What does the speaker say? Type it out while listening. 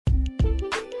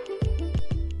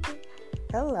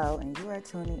Hello, and you are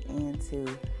tuning in to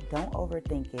Don't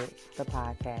Overthink It, the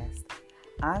podcast.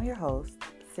 I'm your host,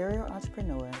 serial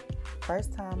entrepreneur,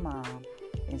 first-time mom,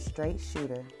 and straight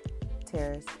shooter,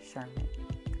 Terrace Sherman.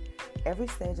 Every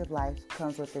stage of life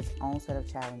comes with its own set of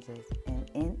challenges,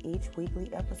 and in each weekly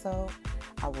episode,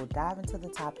 I will dive into the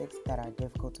topics that are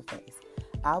difficult to face.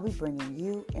 I'll be bringing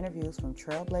you interviews from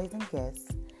trailblazing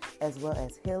guests, as well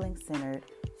as healing-centered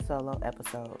solo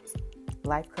episodes.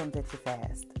 Life comes at you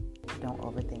fast. Don't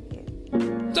overthink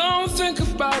it. Don't think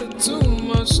about it too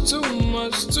much.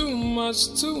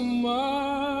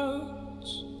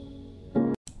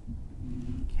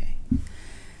 Okay.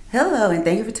 Hello, and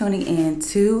thank you for tuning in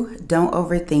to Don't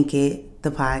Overthink It,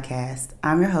 the podcast.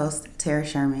 I'm your host, Tara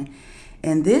Sherman,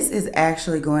 and this is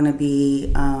actually going to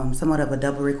be somewhat of a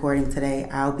double recording today.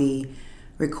 I'll be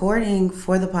recording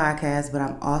for the podcast, but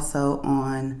I'm also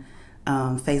on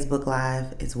Facebook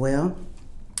Live as well.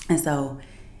 And so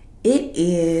it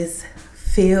is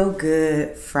Feel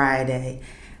Good Friday.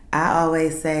 I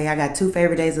always say I got two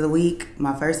favorite days of the week.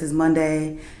 My first is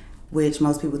Monday, which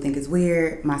most people think is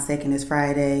weird. My second is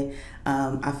Friday.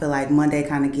 I feel like Monday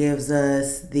kind of gives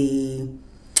us the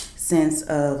sense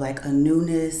of like a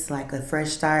newness, like a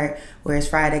fresh start, whereas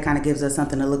Friday kind of gives us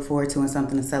something to look forward to and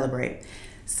something to celebrate.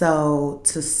 So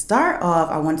to start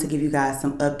off, I wanted to give you guys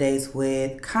some updates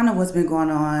with kind of what's been going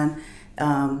on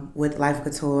with Life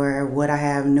Couture, what I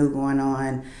have new going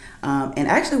on, and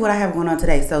actually what I have going on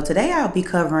today. So today I'll be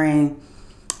covering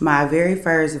my very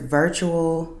first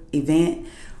virtual event,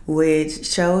 which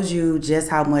shows you just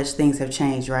how much things have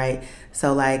changed, right?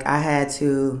 So like I was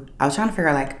trying to figure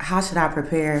out like how should I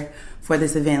prepare for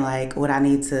this event? Like would I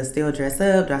need to still dress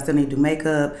up? Do I still need to do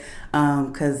makeup?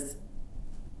 Because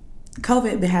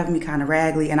COVID been having me kind of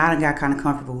raggedy, and I done got kind of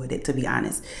comfortable with it, to be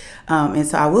honest. And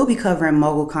so I will be covering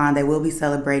MoguLCon. They will be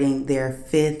celebrating their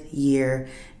 5th year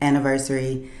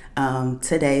anniversary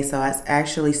today. So it's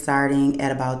actually starting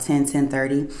at about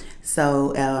 10:30.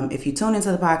 So if you tune into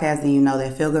the podcast, then you know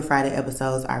that Feel Good Friday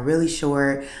episodes are really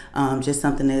short, just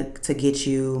something to get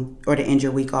you or to end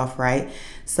your week off right.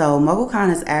 So MoguLCon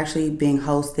is actually being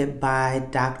hosted by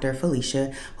Dr.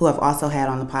 Felicia, who I've also had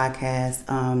on the podcast.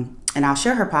 And I'll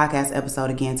share her podcast episode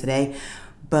again today.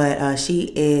 But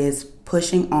she is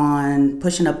pushing up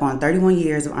on 31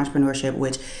 years of entrepreneurship,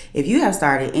 which if you have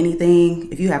started anything,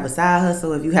 if you have a side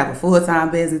hustle, if you have a full-time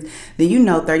business, then you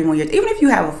know 31 years, even if you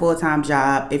have a full-time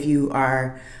job, if you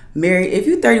are married, if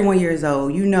you're 31 years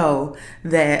old, you know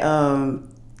that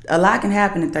a lot can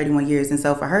happen in 31 years. And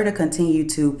so for her to continue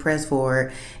to press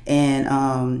forward and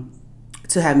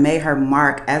to have made her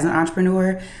mark as an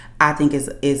entrepreneur, I think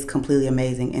is completely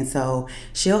amazing. And so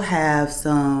she'll have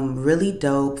some really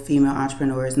dope female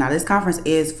entrepreneurs. Now this conference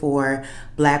is for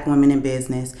Black women in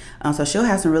business. So she'll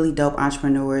have some really dope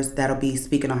entrepreneurs that'll be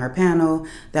speaking on her panel,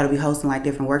 that'll be hosting like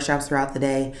different workshops throughout the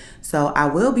day. So I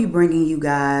will be bringing you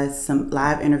guys some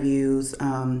live interviews,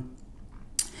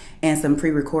 and some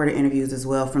pre-recorded interviews as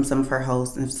well from some of her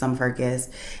hosts and some of her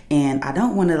guests. And I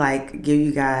don't want to like give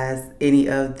you guys any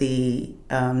of the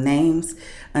names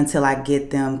until I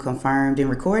get them confirmed and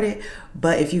recorded.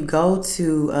 But if you go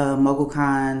to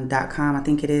MoguLCon.com, I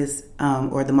think it is,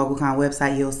 or the MoguLCon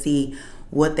website, you'll see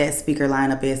what that speaker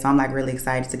lineup is. So I'm like really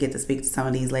excited to get to speak to some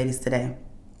of these ladies today.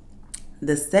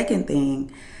 The second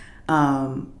thing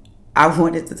I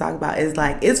wanted to talk about is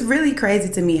like, it's really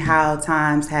crazy to me how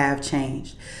times have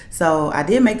changed. So I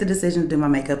did make the decision to do my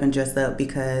makeup and dress up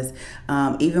because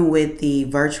even with the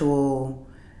virtual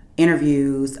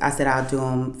interviews, I said I'll do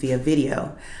them via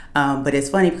video. But it's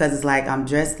funny because it's like I'm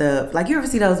dressed up. Like you ever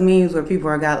see those memes where people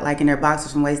are got like in their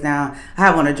boxers from waist down? I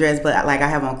have on a dress, but like I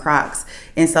have on Crocs.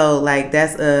 And so like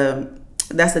that's a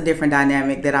different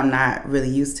dynamic that I'm not really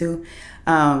used to.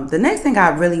 The next thing I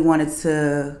really wanted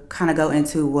to kind of go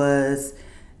into was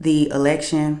the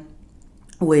election,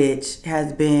 which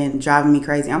has been driving me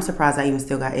crazy. I'm surprised I even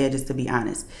still got edges, to be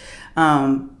honest.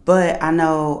 But I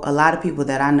know a lot of people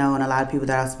that I know and a lot of people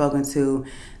that I've spoken to,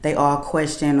 they all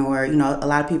question, or, you know, a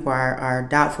lot of people are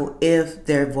doubtful if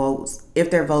their votes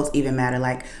even matter.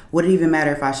 Like, would it even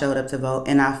matter if I showed up to vote?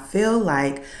 And I feel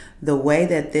like the way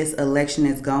that this election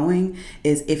is going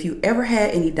is, if you ever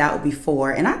had any doubt before,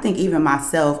 and I think even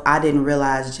myself, I didn't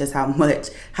realize just how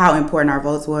important our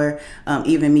votes were,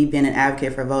 even me being an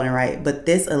advocate for voting, right? But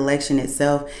this election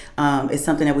itself is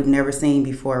something that we've never seen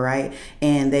before, right?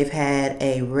 And they've had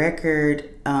a record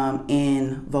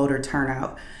in voter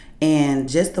turnout. And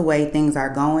just the way things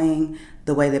are going,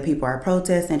 the way that people are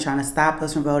protesting, trying to stop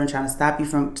us from voting, trying to stop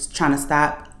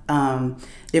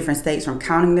different states from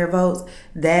counting their votes,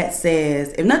 that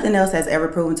says, if nothing else has ever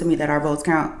proven to me that our votes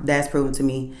count, that's proven to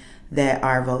me that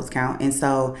our votes count. And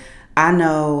so I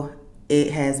know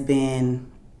it has been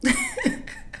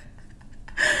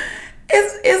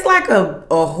it's like a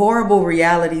horrible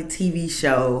reality TV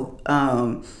show.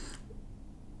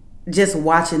 Just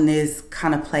watching this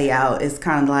kind of play out, it's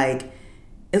kind of like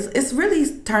it's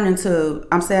really turned into,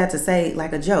 I'm sad to say,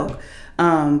 like a joke.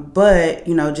 But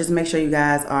just make sure you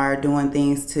guys are doing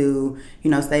things to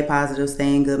stay positive,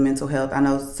 stay in good mental health. I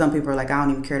know some people are like, I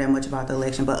don't even care that much about the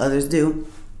election, but others do,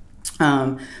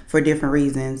 for different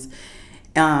reasons.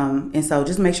 And so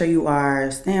just make sure you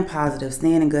are staying positive,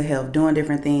 staying in good health, doing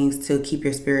different things to keep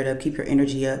your spirit up, keep your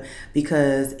energy up,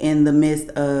 because in the midst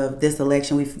of this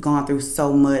election, we've gone through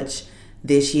so much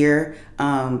this year.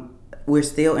 We're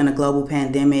still in a global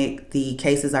pandemic. The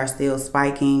cases are still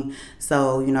spiking.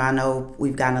 So, I know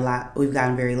we've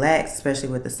gotten very lax, especially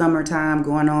with the summertime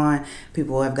going on.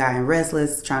 People have gotten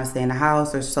restless, trying to stay in the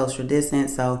house or social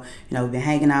distance. So, we've been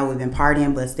hanging out, we've been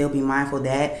partying, but still be mindful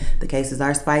that the cases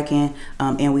are spiking,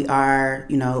 and we are,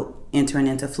 entering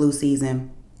into flu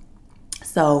season.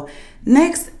 So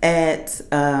next at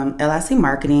LIC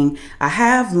Marketing, I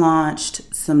have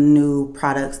launched some new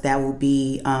products that will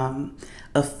be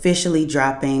officially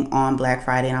dropping on Black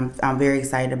Friday, and I'm very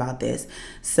excited about this.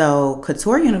 So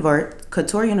Couture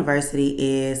University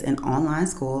is an online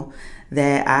school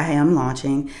that I am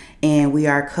launching, and we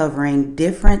are covering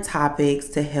different topics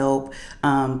to help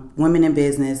women in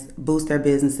business boost their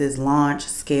businesses, launch,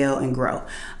 scale, and grow.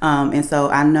 And so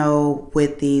I know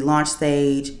with the launch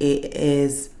stage,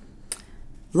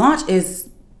 launch is,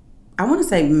 I want to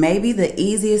say, maybe the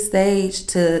easiest stage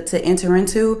to enter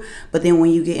into, but then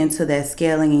when you get into that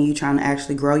scaling and you're trying to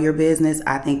actually grow your business,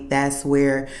 I think that's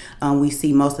where we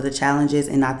see most of the challenges,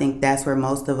 and I think that's where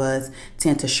most of us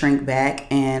tend to shrink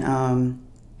back and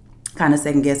kind of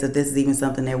second guess if this is even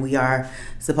something that we are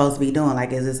supposed to be doing.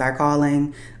 Like, is this our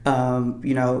calling?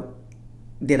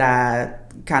 Did I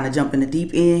kind of jump in the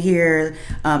deep end here?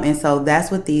 And so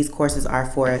that's what these courses are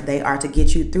for. They are to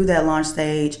get you through that launch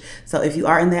stage. So if you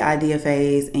are in the idea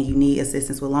phase and you need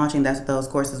assistance with launching, that's what those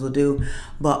courses will do.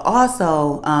 But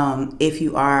also, if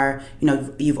you are,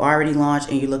 you've already launched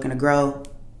and you're looking to grow,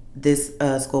 this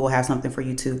school will have something for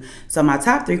you too. So my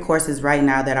top 3 courses right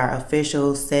now that are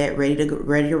official, set, ready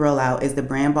to roll out is the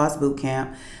Brand Boss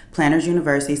Bootcamp, Planners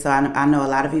University. So I know a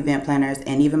lot of event planners,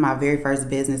 and even my very first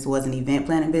business was an event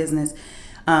planning business.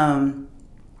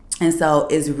 And so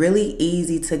it's really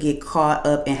easy to get caught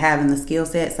up in having the skill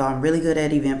set. So I'm really good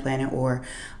at event planning,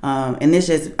 I'm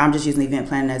just using event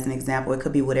planning as an example. It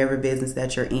could be whatever business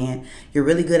that you're in. You're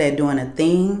really good at doing a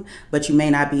thing, but you may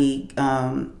not be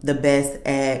the best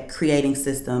at creating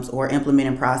systems or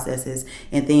implementing processes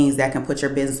and things that can put your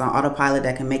business on autopilot,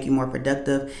 that can make you more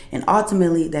productive, and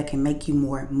ultimately that can make you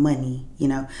more money,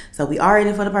 So we are in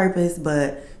it for the purpose,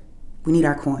 but we need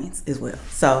our coins as well.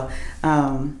 So,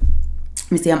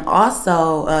 let me see, I'm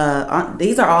also,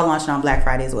 these are all launching on Black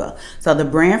Friday as well. So the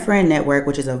Brand Friend Network,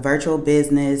 which is a virtual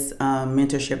business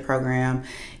mentorship program,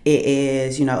 it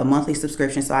is, a monthly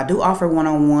subscription. So I do offer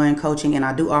one-on-one coaching and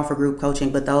I do offer group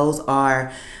coaching, but those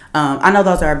are, I know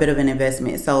those are a bit of an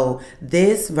investment. So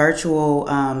this virtual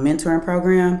mentoring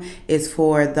program is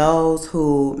for those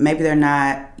who maybe they're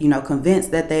not,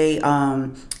 convinced that they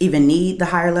even need the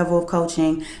higher level of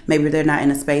coaching. Maybe they're not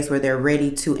in a space where they're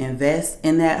ready to invest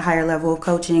in that higher level of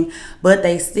coaching, but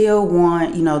they still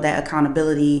want, that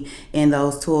accountability and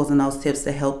those tools and those tips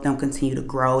to help them continue to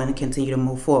grow and continue to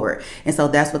move forward. And so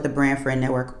that's what the Brand Friend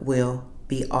Network will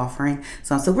be offering.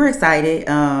 So I'm super excited.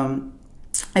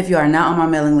 If you are not on my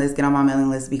mailing list, get on my mailing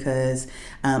list, because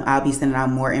I'll be sending out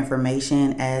more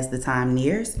information as the time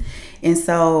nears. And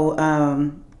so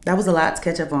that was a lot to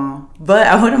catch up on, but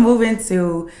I want to move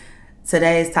into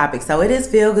today's topic. So it is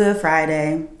Feel Good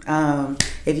Friday.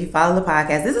 If you follow the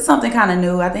podcast, this is something kind of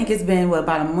new. I think it's been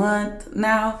about a month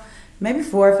now, maybe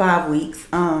 4 or 5 weeks.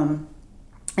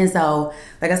 And so,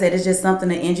 like I said, it's just something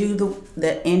to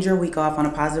end your week off on a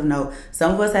positive note.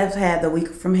 Some of us have had the week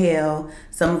from hell.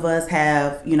 Some of us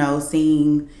have,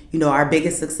 seen, our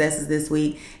biggest successes this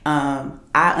week. I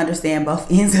understand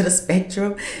both ends of the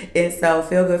spectrum. And so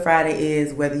Feel Good Friday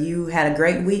is whether you had a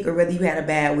great week or whether you had a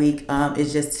bad week.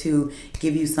 It's just to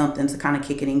give you something to kind of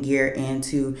kick it in gear and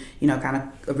to,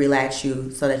 kind of relax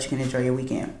you so that you can enjoy your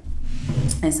weekend.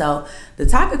 And so the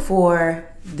topic for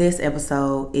this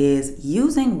episode is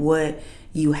using what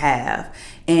you have.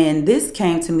 And this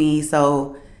came to me,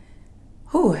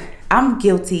 I'm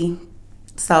guilty.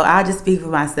 So I'll just speak for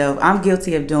myself. I'm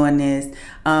guilty of doing this,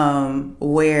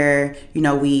 where,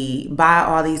 we buy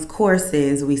all these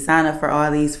courses, we sign up for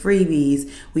all these freebies,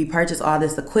 we purchase all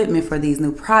this equipment for these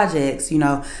new projects,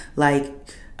 I'm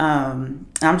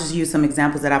just using some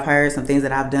examples that I've heard, some things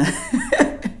that I've done.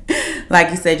 Like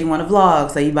you said, you want to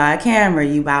vlog, so you buy a camera,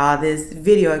 you buy all this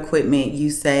video equipment. You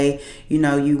say, you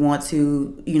want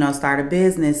to, start a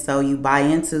business, so you buy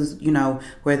into,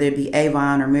 whether it be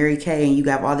Avon or Mary Kay, and you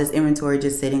got all this inventory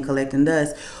just sitting collecting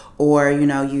dust. Or,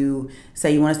 you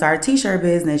say you want to start a t-shirt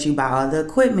business, you buy all the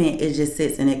equipment, it just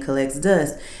sits and it collects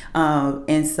dust.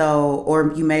 And so,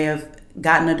 or you may have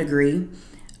gotten a degree,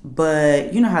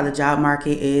 but you know how the job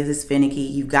market is, it's finicky.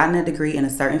 You've gotten a degree in a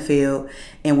certain field,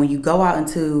 and when you go out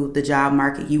into the job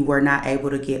market, you were not able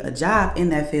to get a job in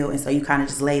that field, and so you kind of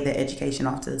just laid that education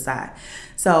off to the side.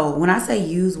 So when I say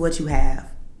use what you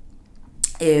have,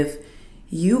 if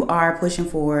you are pushing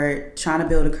forward, trying to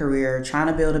build a career, trying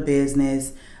to build a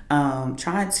business,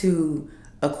 trying to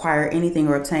acquire anything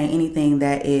or obtain anything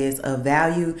that is of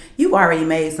value, you've already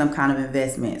made some kind of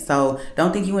investment. So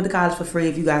don't think you went to college for free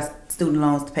if you got student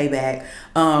loans to pay back.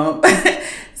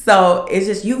 So it's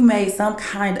just, you've made some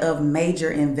kind of major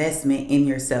investment in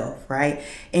yourself, right?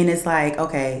 And it's like,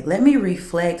 okay, let me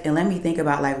reflect and let me think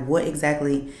about like, what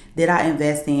exactly did I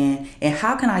invest in, and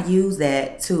how can I use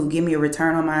that to give me a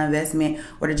return on my investment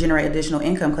or to generate additional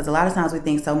income? Because a lot of times we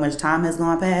think so much time has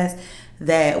gone past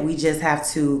that we just have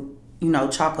to,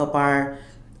 chalk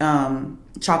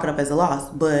it up as a loss.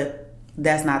 But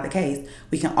that's not the case.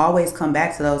 We can always come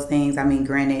back to those things. I mean,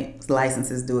 granted,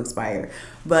 licenses do expire,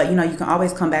 but you can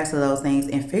always come back to those things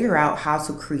and figure out how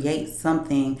to create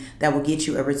something that will get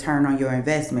you a return on your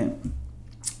investment.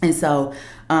 And so,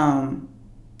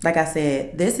 like I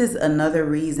said, this is another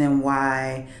reason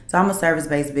why, so I'm a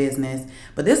service-based business,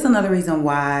 but this is another reason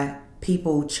why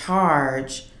people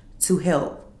charge to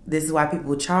help. This is why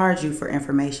people charge you for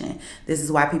information. This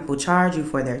is why people charge you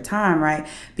for their time, right?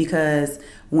 Because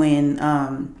when,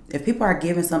 if people are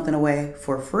giving something away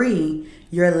for free,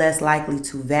 you're less likely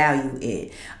to value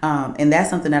it. And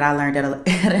that's something that I learned at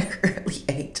an early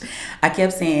age. I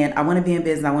kept saying, I want to be in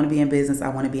business, I want to be in business, I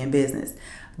want to be in business.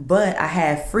 But I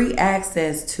had free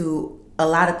access to a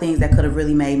lot of things that could have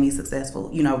really made me successful,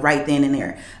 right then and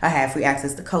there. I had free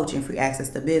access to coaching, free access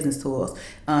to business tools,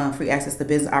 free access to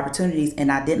business opportunities,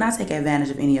 and I did not take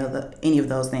advantage of any of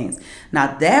those things.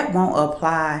 Now, that won't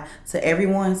apply to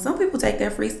everyone. Some people take their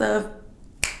free stuff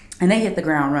and they hit the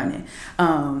ground running.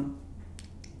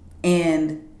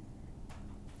 And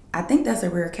I think that's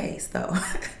a rare case, though.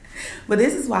 But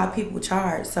this is why people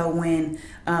charge. So when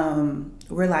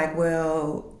we're like,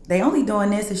 well, they only doing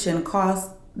this, it shouldn't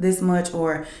cost this much,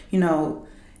 or I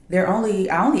only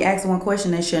asked one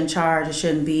question, they shouldn't charge, it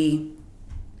shouldn't be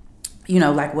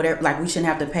like whatever, like we shouldn't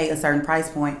have to pay a certain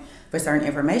price point for certain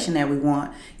information that we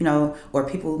want, or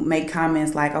people make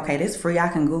comments like, okay, this free, I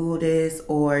can Google this,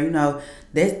 or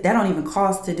this that don't even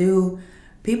cost to do.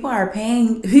 People are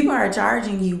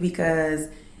charging you because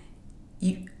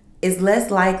it's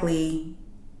less likely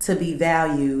to be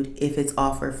valued if it's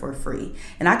offered for free.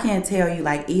 And I can't tell you,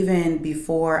 like, even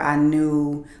before I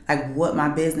knew like what my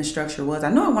business structure was, I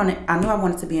knew I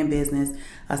wanted to be in business.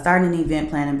 I started an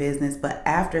event planning business, but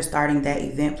after starting that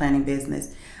event planning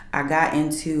business, I got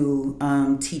into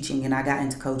teaching, and I got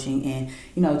into coaching,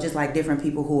 and just like different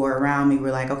people who were around me were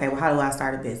like, okay, well, how do I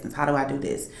start a business? How do I do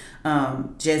this?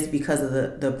 Just because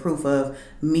of the proof of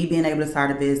me being able to start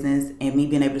a business, and me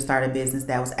being able to start a business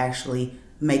that was actually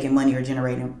making money or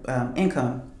generating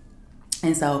income.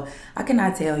 And so I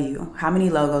cannot tell you how many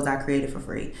logos I created for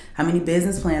free, how many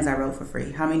business plans I wrote for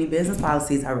free, how many business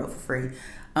policies I wrote for free,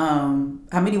 how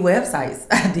many websites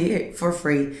I did for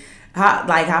free, how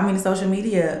many social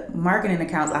media marketing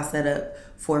accounts I set up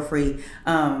for free.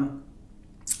 And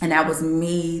that was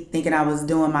me thinking I was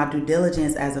doing my due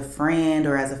diligence as a friend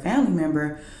or as a family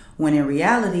member, when in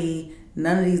reality,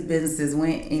 none of these businesses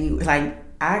went anywhere. Like,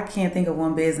 I can't think of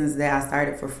one business that I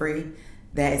started for free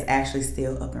that is actually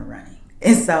still up and running.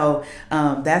 And so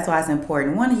that's why it's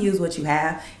important. One, to use what you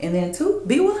have, and then two,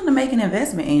 be willing to make an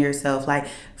investment in yourself. Like,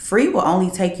 free will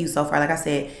only take you so far. Like I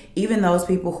said, even those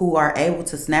people who are able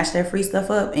to snatch their free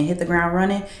stuff up and hit the ground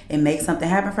running and make something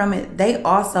happen from it, they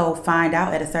also find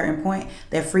out at a certain point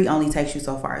that free only takes you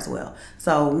so far as well.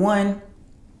 So one,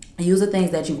 use the things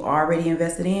that you've already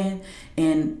invested in,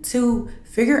 and two,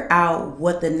 figure out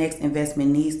what the next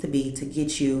investment needs to be to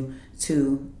get you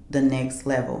to the next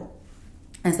level.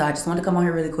 And so I just wanted to come on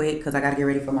here really quick because I got to get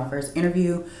ready for my first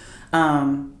interview.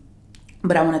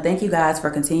 But I want to thank you guys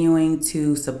for continuing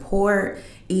to support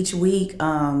each week.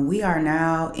 We are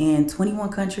now in 21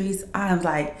 countries. I'm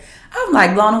like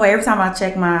blown away every time I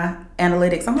check my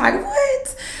analytics. I'm like,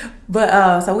 what?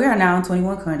 But so we are now in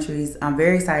 21 countries. I'm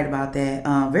very excited about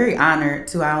that. Very honored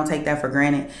too. I don't take that for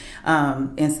granted.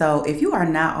 And so if you are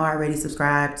not already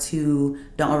subscribed to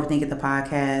Don't Overthink It, the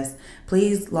podcast,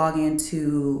 please log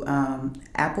into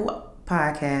Apple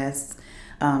podcasts.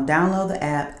 Download the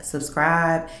app,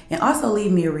 subscribe, and also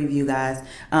leave me a review, guys.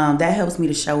 That helps me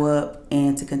to show up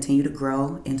and to continue to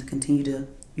grow and to continue to,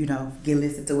 get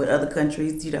listened to with other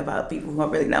countries, about people who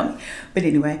don't really know me. But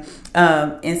anyway,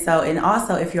 and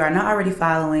also if you are not already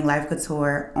following Life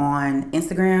Couture on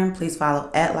Instagram, please follow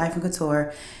at Life and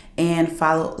Couture and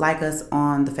like us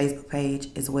on the Facebook page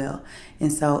as well.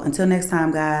 And so until next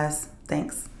time, guys,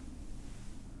 thanks.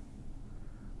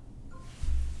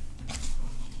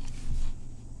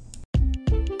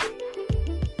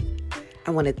 I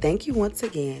want to thank you once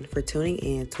again for tuning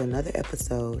in to another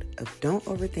episode of Don't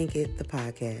Overthink It, the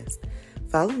podcast.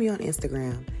 Follow me on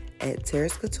Instagram at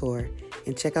Terrace Couture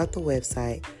and check out the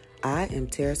website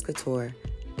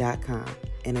IamTerraceCouture.com.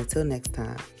 And until next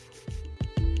time.